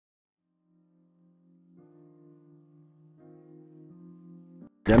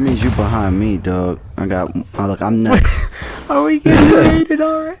That means you behind me, dog. I'm next. Are we getting raided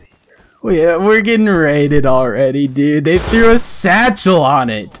already? Yeah, we're getting raided already, dude. They threw a satchel on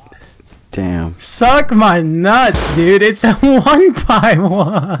it. Damn. Suck my nuts, dude. It's a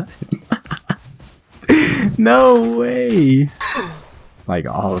 1x1. No way. Like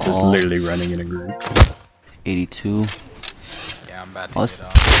all of us literally running in a group. 82. Yeah, I'm about to get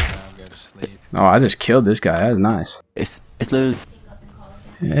off and go to sleep. Oh, I just killed this guy. That's nice. It's literally.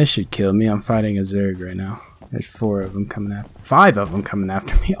 Yeah, it should kill me. I'm fighting a Zerg right now. There's 4 of them coming after. 5 of them coming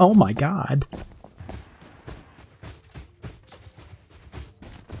after me. Oh my god.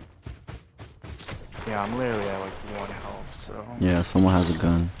 Yeah, I'm literally at like 1 health, so. Yeah, someone has a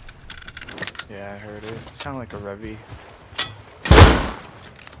gun. Yeah, I heard it. It sounded like a Revy.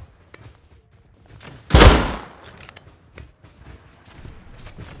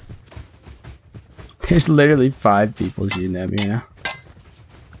 There's literally 5 people shooting at me now.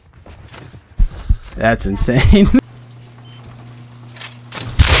 That's insane.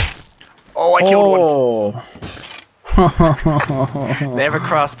 Oh, I killed one. Oh. They have a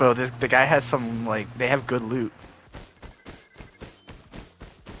crossbow. The guy has some, like, they have good loot.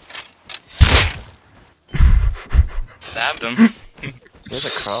 Stabbed him. There's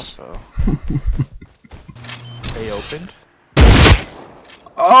a crossbow. They opened?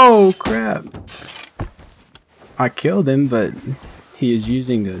 Oh crap. I killed him, but he is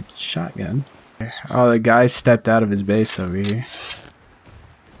using a shotgun. Oh, the guy stepped out of his base over here.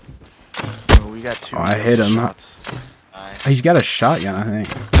 Oh, we got 2 I hit him. shots. He's got a shotgun, I think.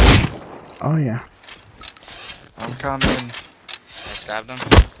 Oh yeah. I'm coming. I stabbed him.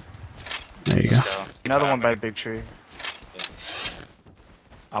 There you go. Let's go. Another one by Big Tree.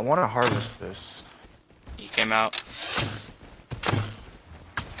 I want to harvest this. He came out.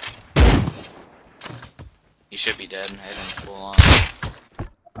 He should be dead. I hit him full on.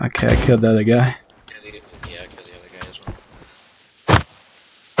 Okay, I killed the other guy. Yeah, I killed the other guy as well.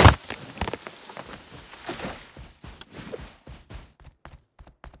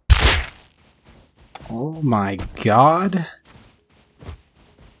 Oh my god.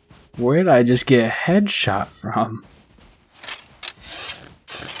 Where did I just get a headshot from?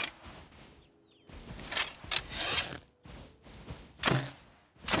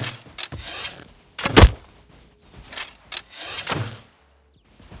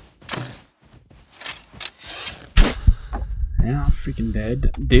 Yeah, I'm freaking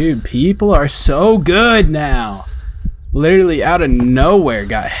dead. Dude, people are so good now. Literally out of nowhere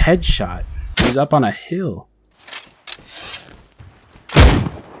got headshot. He was up on a hill.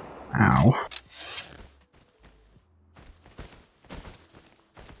 Ow.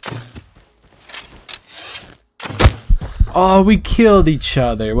 Oh, we killed each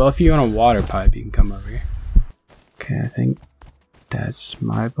other. Well, if you want a water pipe, you can come over here. Okay, I think that's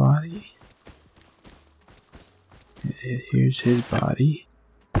my body. Here's his body.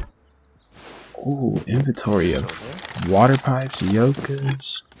 Oh, inventory of water pipes,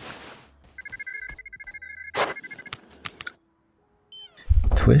 yokas.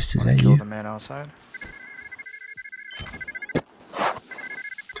 Twist, is that Kill you? the man outside.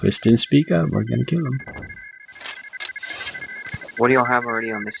 Twist didn't speak up, we're gonna kill him. What do y'all have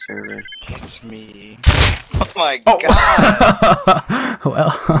already on this server? It's me. Oh my god!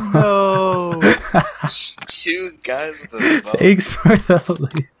 Well, No! 2 guys with a bow. thanks for the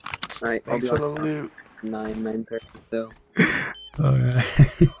loot. Alright, I'll Thanks be for the on loot. 9:30 though.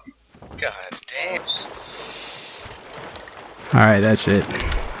 Alright. God damn. Alright, that's it.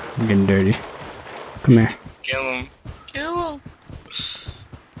 I'm getting dirty. Come here. Kill him. Kill him.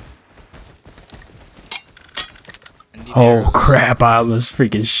 Oh crap, I almost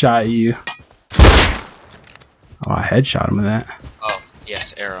freaking shot you. Oh, I headshot him with that. Oh,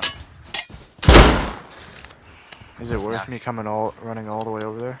 yes, arrow. Is it worth me running all the way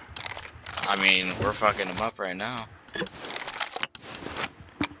over there? I mean, we're fucking him up right now.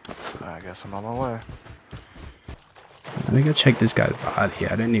 I guess I'm on my way. Let me go check this guy's body. I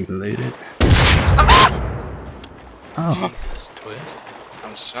didn't even loot it. Oh. Jesus, Twist.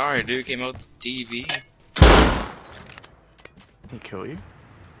 I'm sorry, dude. Came out with DV. He kill you?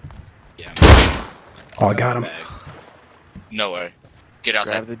 Yeah. Oh, I got him. Bag. No way. Get out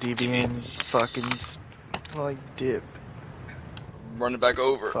Grab that the DB and fucking like dip. Run it back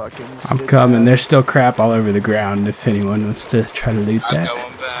over. Fucking I'm sit coming. down. There's still crap all over the ground if anyone wants to try to loot I'm that.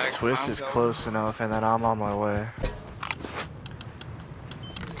 going back. Twist I'm is going. close enough, and then I'm on my way.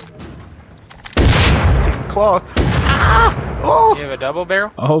 Taking cloth. Ah! Oh! You have a double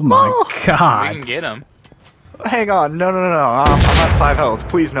barrel? Oh my We god. can get him. Hang on. No. I'm at 5 health.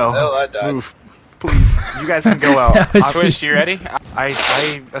 Please no. Oh, I died. Move. Please. You guys can go out. That was I'm- Twist, you ready?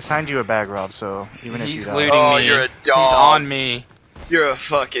 I assigned you a bag, Rob. So even if He's you die, looting Oh, me. you're a He's dog. on me. You're a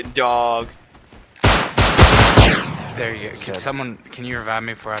fucking dog. There you go. Can Said. someone? Can you revive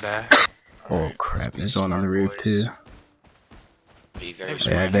me before I die? Oh crap! There's one on the roof too. Be very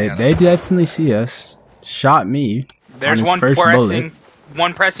Yeah, smart. they definitely see us. Shot me. There's his one first pressing. bullet.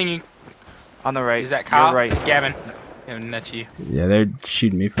 One pressing you. on the right. Is that Kyle? You're right. Gavin. Gavin, that's you. Yeah, they're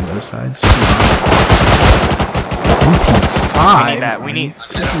shooting me from both sides. MP5. We need that, we Are need- you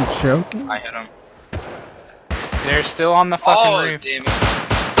freaking joking? I hit him. They're still on the fucking Oh, roof. damn it.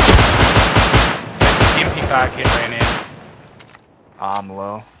 MP5 kid ran in. I'm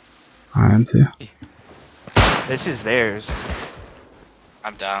low. I am too. This is theirs.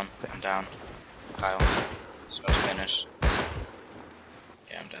 I'm down. I'm down. Kyle. So it's finished.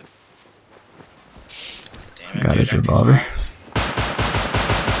 Yeah, I'm dead. Damn it. Got dude, his I can revolver. fly.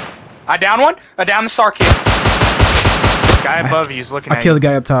 I down one. I down the SAR kid. Guy above you is looking I at killed you. the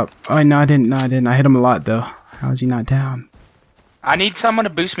guy up top. Oh no, I didn't. No, I didn't. I hit him a lot though. How is he not down? I need someone to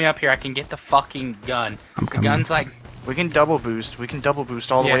boost me up here. I can get the fucking gun. I'm The coming. gun's like. We can double boost. We can double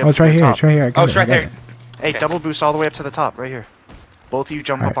boost all the Yeah. way up Oh, it's to right the here. top. It's right here. I got Oh, it, it's I right got there. it. Hey, Okay. double boost all the way up to the top, right here. Both of you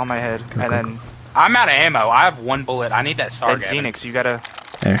jump Alright. up on my head, Go, and go, then I'm out of ammo. I have one bullet. I need that SAR. then Gavin. Xenix, you There.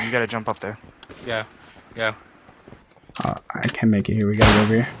 gotta jump up there. Go. Go. I can't make it here. We gotta go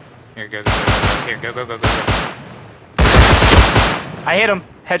over here. Here, go, go, go, go. Here, go, go, go, go, go. I hit him.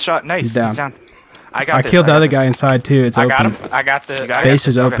 Headshot. Nice. He's down. I got I this, killed the got other this. guy inside too. It's I open. got him. I got the. You got it? Base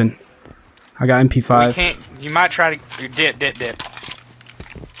is Okay. open. I got We MP5. can't. You might try to dip.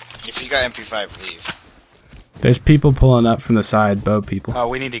 If you got MP5, leave. There's people pulling up from the side. Bow people. Oh,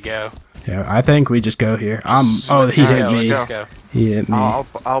 we need to go. Yeah, I think we just go here. Oh, he Let's hit go, me. Let's go. He hit me.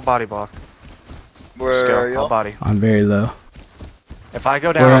 I'll body block. Just Where go. are I'll y'all? body. I'm very low. If I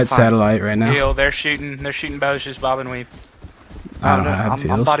go down, We're I'm at fine. satellite right now. Heal. They're shooting. They're shooting bows. Just bob and weave. I don't No, have I'm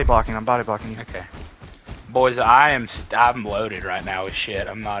feels. body blocking. I'm body blocking you. Okay. Boys, I'm loaded right now with shit.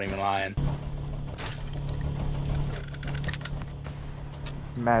 I'm not even lying.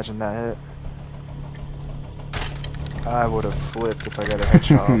 Imagine that hit. I would have flipped if I got a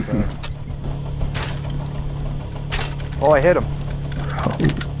headshot off that. Oh, I hit him. Oh,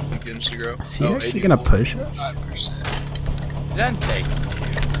 Getting zero. is he actually gonna push us? 5%. It doesn't take.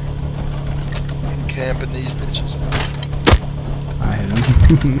 I'm camping these bitches out. I hit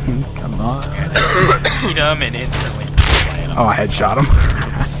him. Come on. Beat him and instantly playing him. Oh, I headshot him.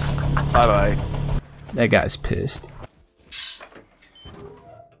 Bye bye. That guy's pissed.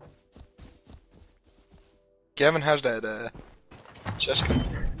 Gavin, how's that chest coming?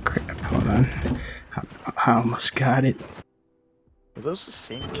 Crap, hold on. I almost got it. Are those the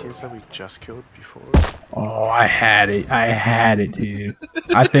same kids that we just killed before? Oh, I had it. I had it, dude.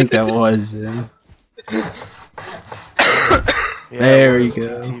 I think that was him. Yeah, There it we was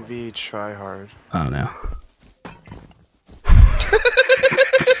go. TV try hard. Oh no.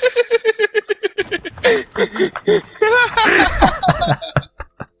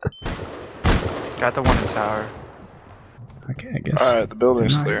 Got the one in tower. Okay, I guess. Alright, the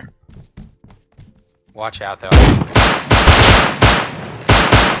building's Nice. clear. Watch out though.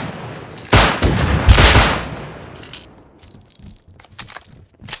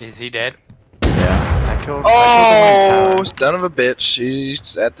 Is he dead? Yeah. I killed. Oh, I killed son of a bitch.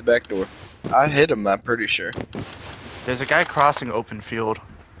 She's at the back door. I hit him, I'm pretty sure. the one in tower. There's a guy crossing open field.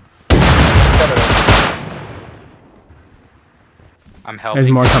 I'm helping.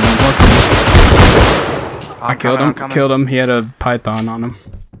 There's more coming. More coming. I killed him. Coming. Killed him. He had a python on him.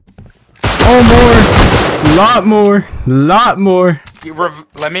 Oh, more. Lot more. Lot more.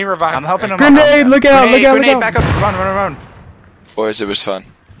 Let me revive. I'm helping him. Grenade! Look out! Grenade, Look out! Look grenade, out! back up! Run! Run! Run! Boys, it was fun.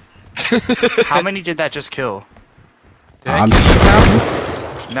 How many did that just kill? I'm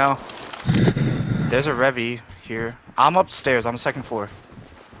joking. No. There's a Revy here. I'm upstairs. I'm second floor.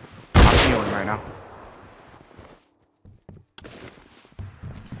 I'm healing right now.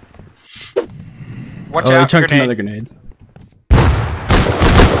 Watch Oh, they out! chunked Grenade. another grenade.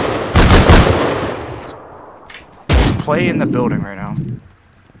 Play in the building right now.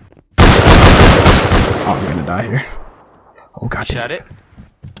 Oh, I'm gonna die here. Oh god. damn Shut it.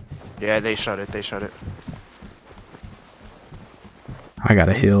 Yeah, they shut it. They shut it. I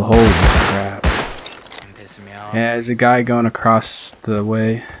gotta heal. Holy crap. I'm pissing me off. Yeah, there's a guy going across the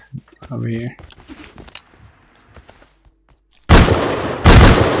way over here.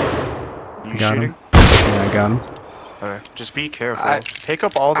 You Got shooting? him. Yeah, I got him. Okay. Just be careful. I- Take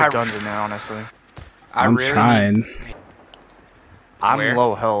up all the I- guns in there, honestly. I'm really trying. need- I'm Where?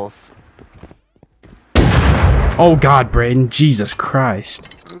 low health. Oh god, Braden. Jesus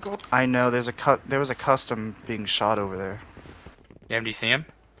Christ. I know. There was a custom being shot over there. Yeah, do you see him?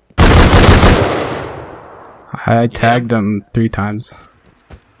 I tagged him 3 times.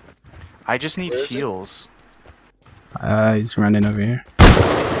 I just need Where is he? heals. He's running over here.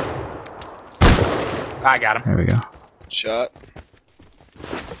 I got him. There we go. Shot.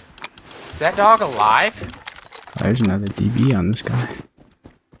 Is that dog alive? There's another DB on this guy.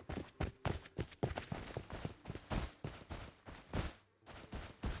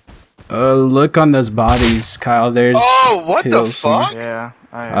 Look on those bodies, Kyle. There's Oh, what the heals somewhere. fuck?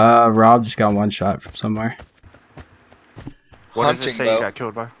 Yeah. Rob just got 1 shot from somewhere. What does it Hunting, say though. you got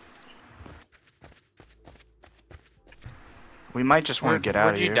killed by? We might just want to get out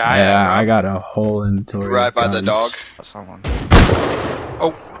Where'd of you here. die? Yeah, Rob? I got a whole inventory. Right of by the dog. guns. Someone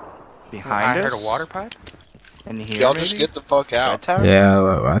Oh, behind I us. heard a water pipe. In here, Y'all just maybe? get the fuck Red out. tower? Yeah,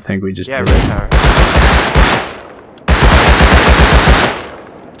 well, I think we just Yeah, did red it. tower.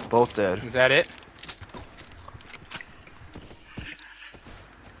 Both dead. Is that it?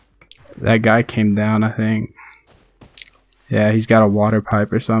 That guy came down, I think. Yeah, he's got a water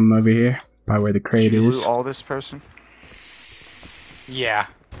pipe or something over here by where the crate Did you is. loot all this person? Yeah.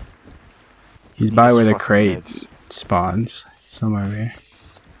 He's by These where the fucking crate kids. spawns. Somewhere over here.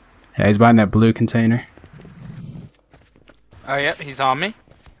 Yeah, he's behind that blue container. Oh, yep, he's on me.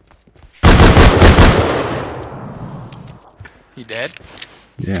 He dead?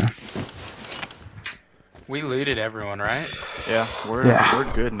 Yeah. We looted everyone, right? Yeah,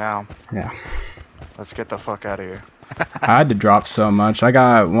 we're good now. Yeah. Let's get the fuck out of here. I had to drop so much. I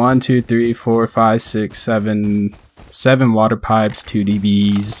got 1, 2, 3, 4, 5, 6, 7 water pipes, 2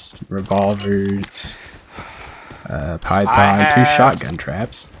 DBs, revolvers, python, 2 shotgun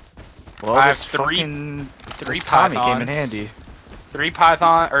traps. Well, I have this three fucking- three this Tommy came in pythons. handy. 3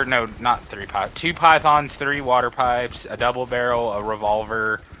 python, or no, not 3 python. 2 pythons, 3 water pipes, a double barrel, a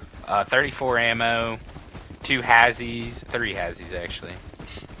revolver, 34 ammo, 2 hazzies, 3 hazzies actually.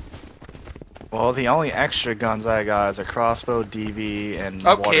 Well, the only extra guns I got is a crossbow, DV, and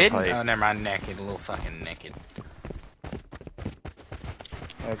Oh, water kid. pipe. Oh, never mind. Naked, a little fucking naked.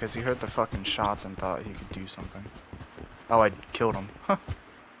 Yeah, because he heard the fucking shots and thought he could do something. Oh, I killed him. Huh.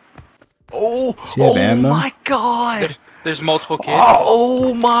 Oh, Does he have ammo? my god! There's multiple kids.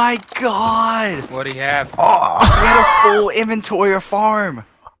 Oh my god! What do you have? He had a full inventory of farm.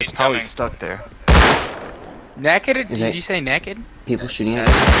 He's Probably coming. stuck there. Naked? Is Did it- you say naked? People shooting at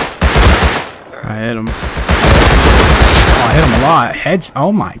me. I hit him. Oh, I hit him a lot. Heads.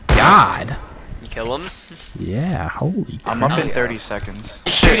 Oh my god. You kill him? Yeah, holy I'm crap. up in 30 seconds.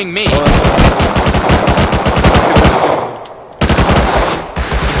 He's shooting me. He's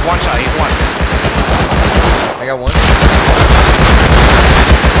one shot, he's one. I got one.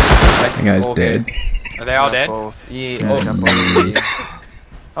 That guy's dead. Are they all Got dead? both. Yeah. Yeah, I got both.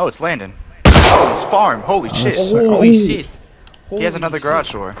 Oh, it's Landon. Oh, it's farm. Holy shit. Holy shit. He has another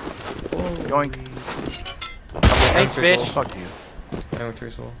garage door. Yoink. Thanks, bitch. Fuck you. I went through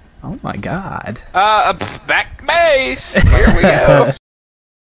his wall. Oh my god. Back to base. Here we go.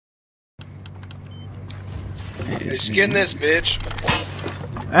 Hey, skin this bitch.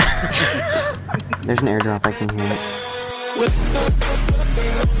 There's an airdrop, I can hear it.